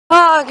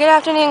Good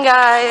afternoon,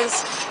 guys.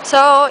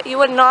 So you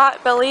would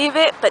not believe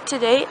it, but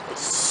today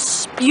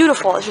is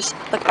beautiful. It's just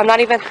like I'm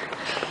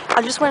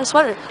just wearing a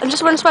sweater.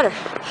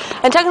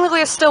 And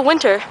technically it's still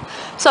winter,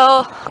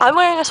 so I'm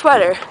wearing a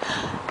sweater.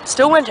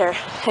 Still winter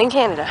in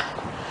Canada.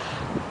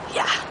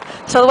 Yeah.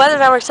 So the weather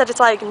network said it's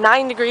like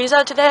 9 degrees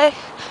out today.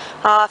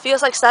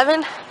 Feels like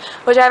 7,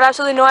 which I have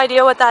absolutely no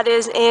idea what that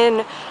is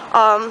in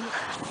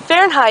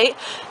Fahrenheit,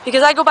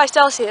 because I go by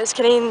Celsius.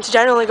 Canadians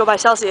generally go by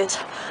Celsius.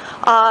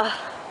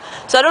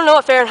 So I don't know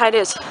what Fahrenheit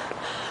is.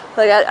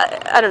 Like,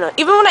 I don't know.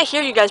 Even when I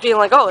hear you guys being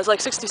like, oh, it's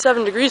like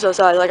 67 degrees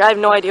outside, like, I have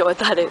no idea what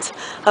that is.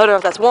 I don't know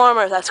if that's warm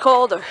or if that's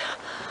cold, or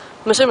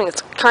I'm assuming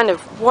it's kind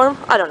of warm.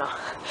 I don't know.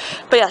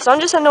 But yeah, so I'm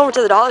just heading over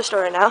to the dollar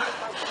store right now,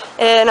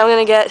 and I'm going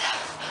to get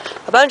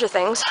a bunch of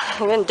things.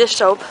 I'm getting dish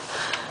soap,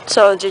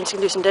 so James can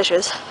do some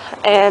dishes,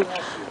 and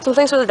some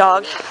things for the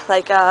dog,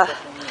 like,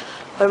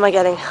 what am I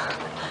getting?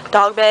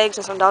 Dog bags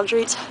and some dog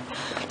treats.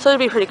 So it'd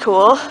be pretty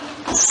cool.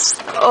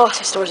 Oh,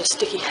 these stores are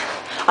sticky.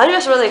 I'm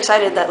just really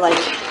excited that, like,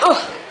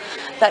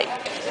 that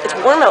it's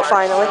warm out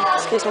finally.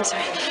 Excuse me,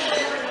 sorry.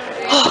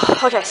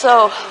 Oh, okay,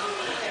 so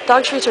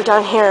dog treats are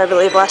down here, I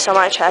believe, last time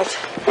I checked.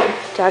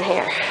 Down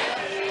here.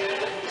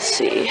 Let's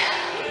see.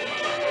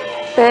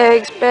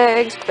 Bags.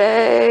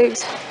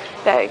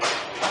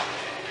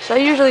 So I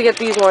usually get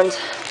these ones,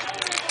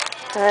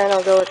 and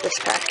I'll go with this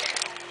pack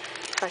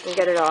if I can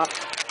get it off.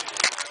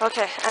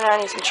 Okay, and I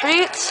need some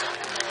treats,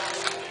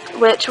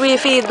 which we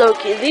feed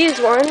Loki these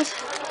ones.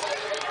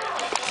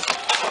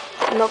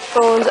 Milk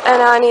bones,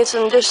 and I need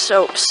some dish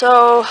soap,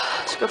 so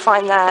let's go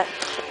find that,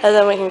 and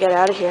then we can get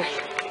out of here.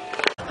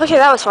 Okay,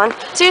 that was fun.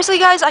 Seriously,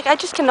 guys, like, I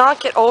just cannot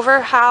get over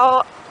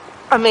how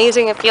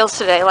amazing it feels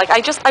today. Like,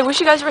 I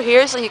wish you guys were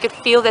here so you could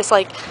feel this,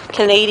 like,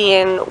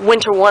 Canadian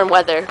winter warm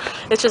weather.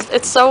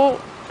 It's so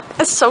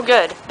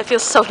good. It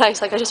feels so nice.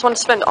 Like, I just want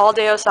to spend all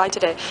day outside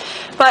today.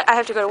 But I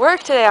have to go to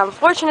work today,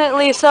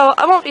 unfortunately, so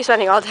I won't be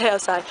spending all day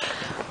outside.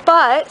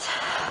 But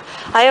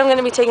I am going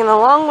to be taking a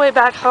long way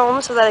back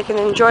home so that I can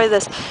enjoy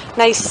this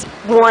nice,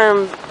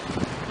 warm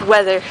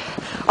weather.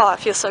 Oh, it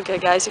feels so good,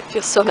 guys. It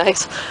feels so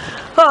nice.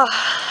 Oh,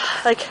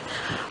 like,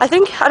 I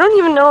don't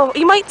even know.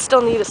 You might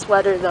still need a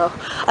sweater, though.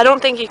 I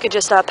don't think you could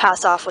just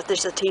pass off with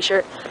just a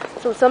t-shirt.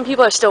 So some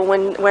people are still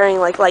wearing,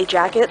 like, light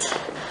jackets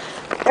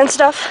and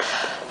stuff.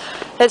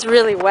 It's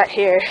really wet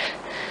here.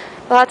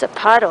 Lots of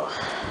puddle.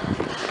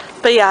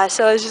 But yeah,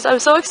 so I'm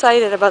so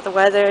excited about the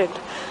weather. And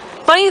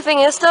funny thing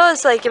is, though,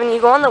 is like when you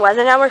go on the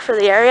weather network for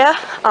the area,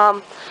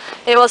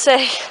 it will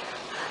say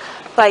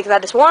like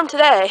that it's warm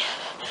today,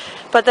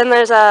 but then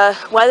there's a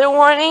weather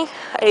warning,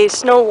 a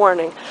snow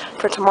warning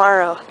for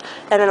tomorrow,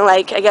 and then,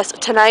 like, I guess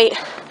tonight's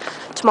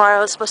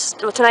supposed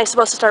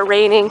to start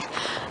raining,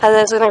 and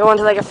then it's gonna go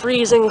into like a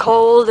freezing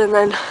cold, and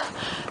then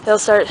they'll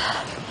start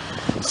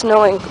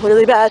snowing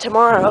really bad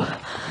tomorrow.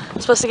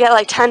 It's supposed to get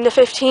like 10 to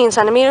 15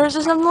 centimeters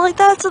or something like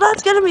that, so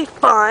that's gonna be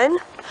fun.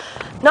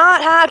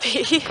 Not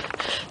happy,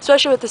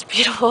 especially with this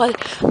beautiful weather.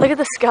 Look at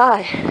the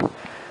sky.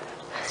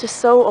 It's just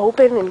so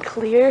open and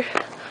clear.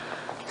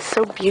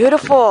 So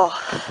beautiful.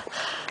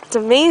 It's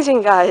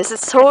amazing, guys.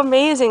 It's so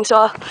amazing.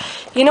 So,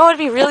 you know, it'd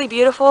be really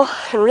beautiful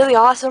and really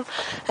awesome,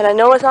 and I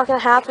know it's not gonna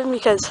happen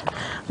because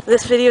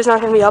this video is not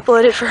gonna be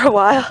uploaded for a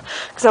while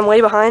because I'm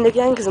way behind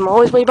again, because I'm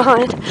always way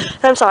behind.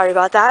 And I'm sorry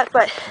about that,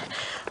 but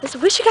I just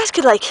wish you guys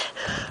could, like,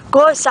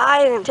 go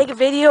outside and take a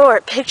video or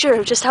a picture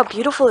of just how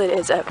beautiful it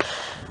is out.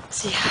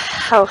 See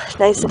how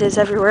nice it is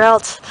everywhere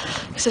else,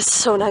 because it's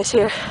so nice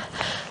here.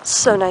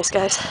 So nice,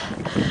 guys.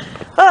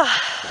 Oh,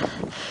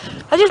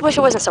 I just wish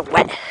it wasn't so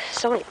wet.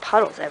 So many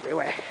puddles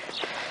everywhere.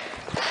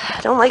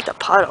 I don't like the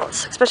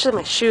puddles, especially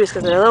my shoes,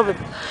 because they're a little bit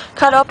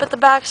cut up at the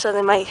back, so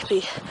they might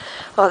be,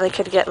 well, they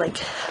could get like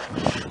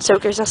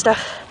soakers and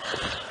stuff.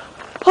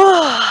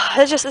 Oh,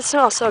 it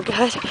smells so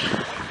good.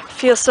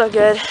 Feels so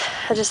good.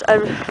 This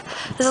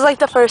is like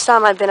the first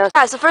time I've been outside.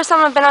 Yeah, it's the first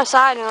time I've been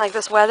outside in like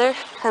this weather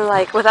and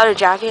like without a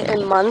jacket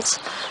in months.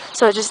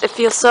 So it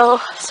feels so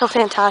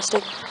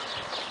fantastic.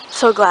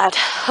 So glad.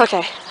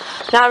 Okay.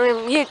 Now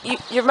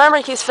your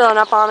memory keeps filling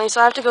up on me,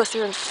 so I have to go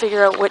through and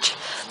figure out which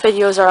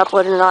videos are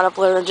uploaded and not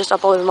uploaded, and just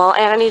upload them all.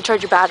 And I need to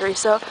charge your battery,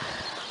 so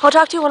I'll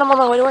talk to you when I'm on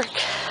my way to work.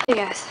 Hey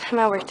guys, I'm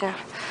at work now.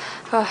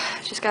 Oh,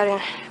 just got in.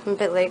 I'm a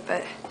bit late,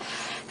 but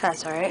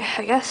that's alright,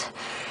 I guess.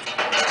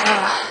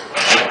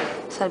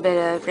 So I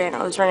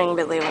was running a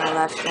bit late when I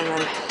left, and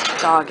then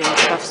dog and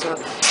stuff, so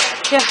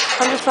yeah,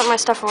 I'm just putting my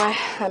stuff away.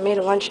 I made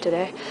a lunch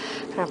today.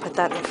 I'm gonna put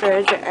that in the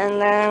fridge,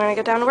 and then I'm gonna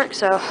get down to work,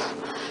 so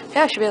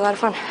yeah, it should be a lot of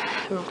fun.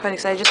 I'm quite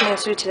excited. Just made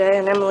food today,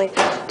 and Emily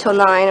till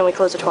 9, and we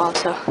close at 12,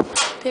 so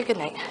be a good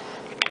night.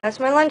 That's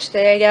my lunch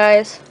today,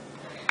 guys.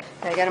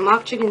 I got a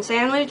mock chicken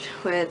sandwich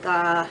with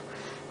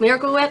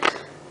Miracle Whip,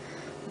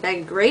 a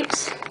bag of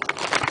grapes,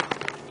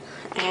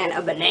 and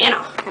a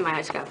banana in my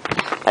ice cup.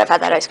 But I've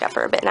had that ice cup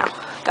for a bit now.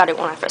 Got it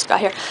when I first got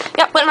here.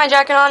 Yep, putting my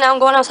jacket on. Now I'm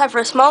going outside for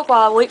a smoke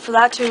while I wait for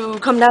that to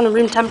come down to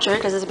room temperature,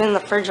 because it's been in the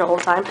fridge the whole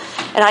time.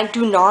 And I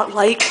do not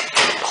like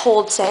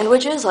cold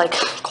sandwiches, like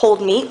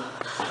cold meat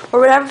or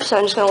whatever, so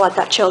I'm just going to let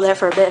that chill there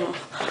for a bit and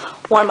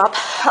warm up.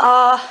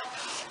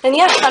 And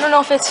yeah, I don't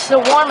know if it's so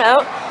warm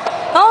out.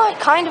 Oh, it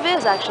kind of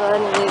is actually. I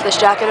didn't need this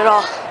jacket at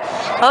all.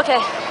 Okay,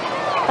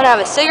 I'm gonna have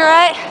a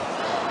cigarette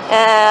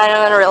and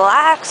I'm gonna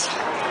relax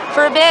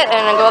for a bit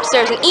and then go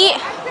upstairs and eat.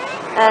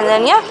 And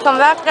then yeah, come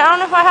back down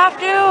if I have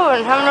to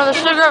and have another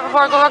cigarette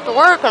before I go back to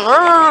work and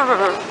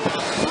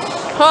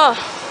huh.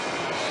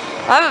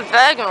 I have a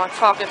bag in my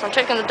pocket from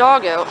taking the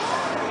dog out.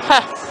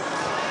 Huh.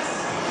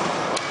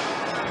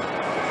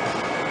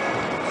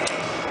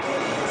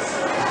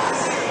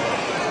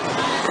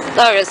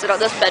 I'm gonna sit on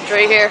this bench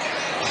right here.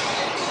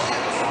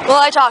 Well,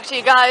 I talked to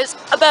you guys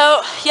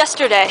about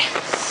yesterday.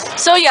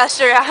 So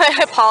yesterday,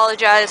 I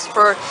apologize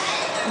for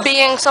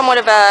being somewhat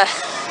of a,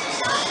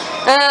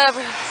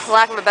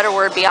 lack of a better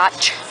word,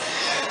 biatch.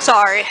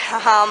 Sorry.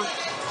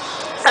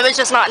 I was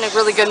just not in a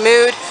really good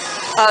mood.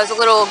 I was a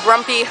little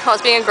grumpy. I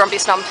was being a grumpy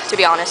stump, to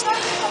be honest.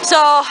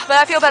 So, but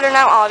I feel better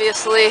now,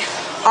 obviously.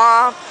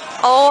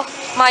 Oh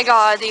my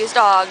god, these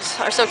dogs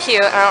are so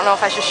cute. I don't know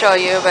if I should show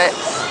you, but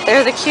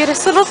they're the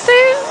cutest little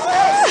things.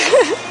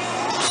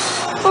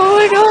 Oh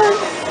my god.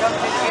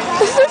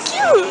 They're so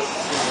cute.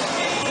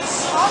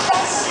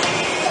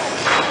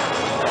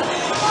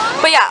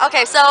 But yeah,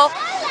 okay, so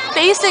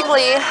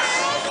basically,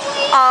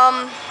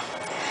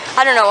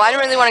 I don't know, I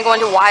don't really want to go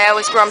into why I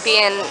was grumpy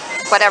and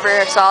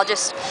whatever, so I'll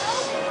just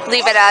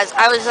leave it as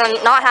I was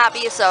not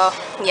happy, so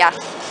yeah.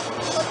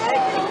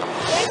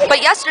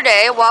 But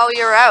yesterday, while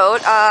we were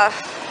out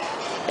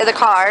in the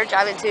car,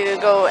 driving to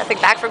go, I think,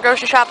 back for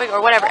grocery shopping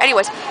or whatever.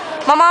 Anyways,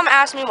 my mom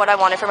asked me what I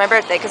wanted for my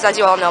birthday, because as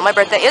you all know, my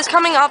birthday is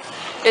coming up.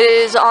 It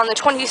is on the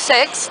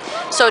 26th,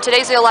 so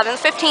today's the 11th.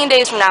 15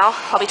 days from now,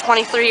 I'll be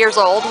 23 years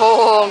old.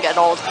 Oh, I'm getting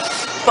old.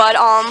 But,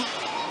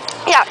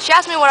 yeah, she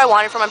asked me what I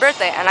wanted for my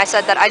birthday, and I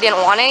said that I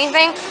didn't want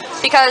anything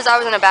because I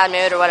was in a bad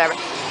mood or whatever.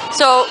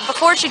 So,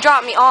 before she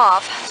dropped me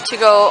off to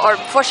go, or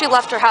before she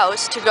left her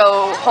house to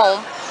go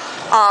home,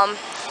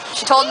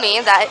 she told me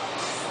that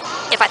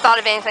if I thought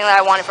of anything that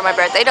I wanted for my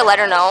birthday, to let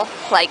her know,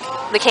 like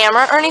the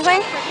camera or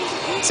anything.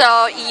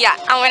 So yeah,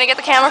 I'm gonna get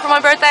the camera for my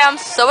birthday. I'm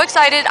so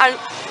excited. I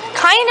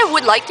kind of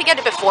would like to get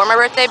it before my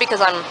birthday because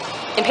I'm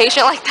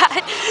impatient like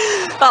that.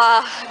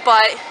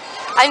 But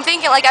I'm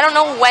thinking, like, I don't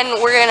know when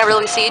we're gonna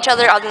really see each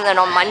other other than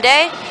on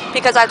Monday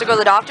because I have to go to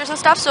the doctors and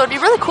stuff. So it'd be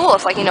really cool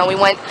if, like, you know, we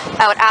went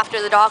out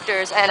after the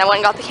doctors and I went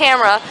and got the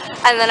camera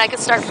and then I could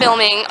start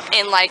filming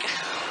in like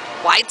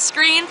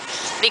widescreen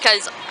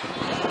because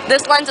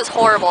this lens is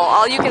horrible.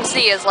 All you can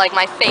see is like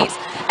my face,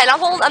 and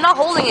I'm not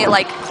holding it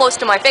like close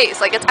to my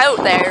face. Like, it's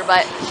out there,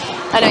 but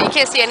I know you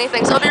can't see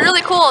anything. So it'd be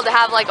really cool to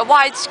have like a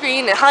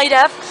widescreen and high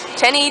def,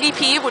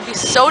 1080p would be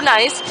so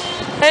nice.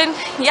 And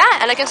yeah,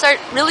 and I can start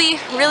really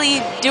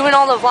doing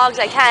all the vlogs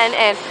I can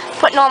and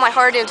putting all my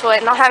heart into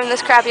it. Not having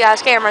this crappy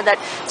ass camera that,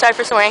 sorry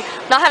for swearing,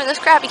 not having this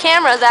crappy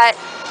camera that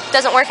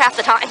doesn't work half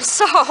the time.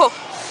 So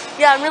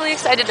yeah, I'm really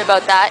excited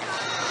about that.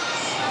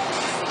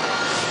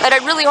 And I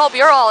really hope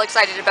you're all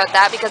excited about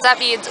that because that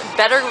means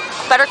better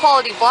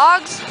quality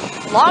vlogs,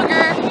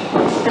 longer,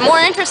 and more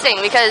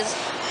interesting because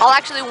I'll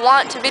actually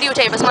want to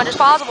videotape as much as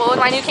possible with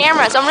my new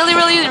camera. So I'm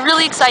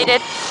really excited.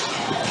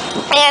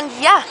 And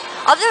yeah,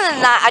 other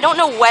than that, I don't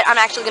know what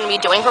I'm actually going to be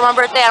doing for my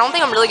birthday. I don't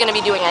think I'm really going to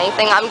be doing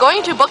anything. I'm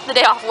going to book the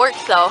day off work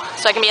though,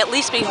 so I can at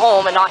least be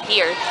home and not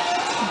here.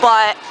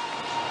 But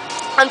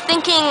I'm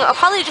thinking I'll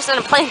probably just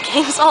end up playing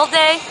games all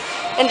day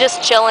and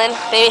just chilling,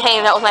 maybe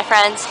hanging out with my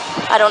friends.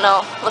 I don't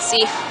know, we'll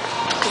see.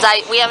 Because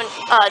we haven't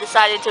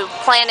decided to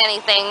plan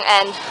anything,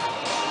 and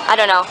I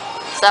don't know.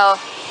 So,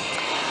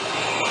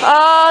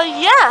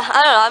 yeah,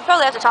 I don't know. I'll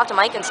probably have to talk to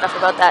Mike and stuff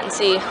about that and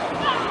see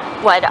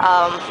what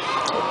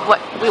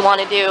we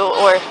want to do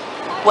or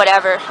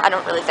whatever. I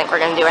don't really think we're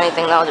going to do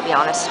anything though, to be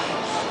honest.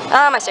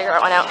 My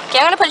cigarette went out.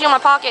 Okay, I'm going to put it in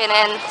my pocket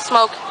and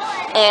smoke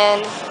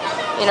and,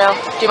 you know,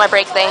 do my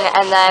break thing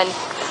and then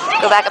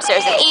go back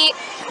upstairs and eat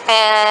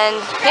and,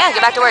 yeah,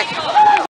 get back to work.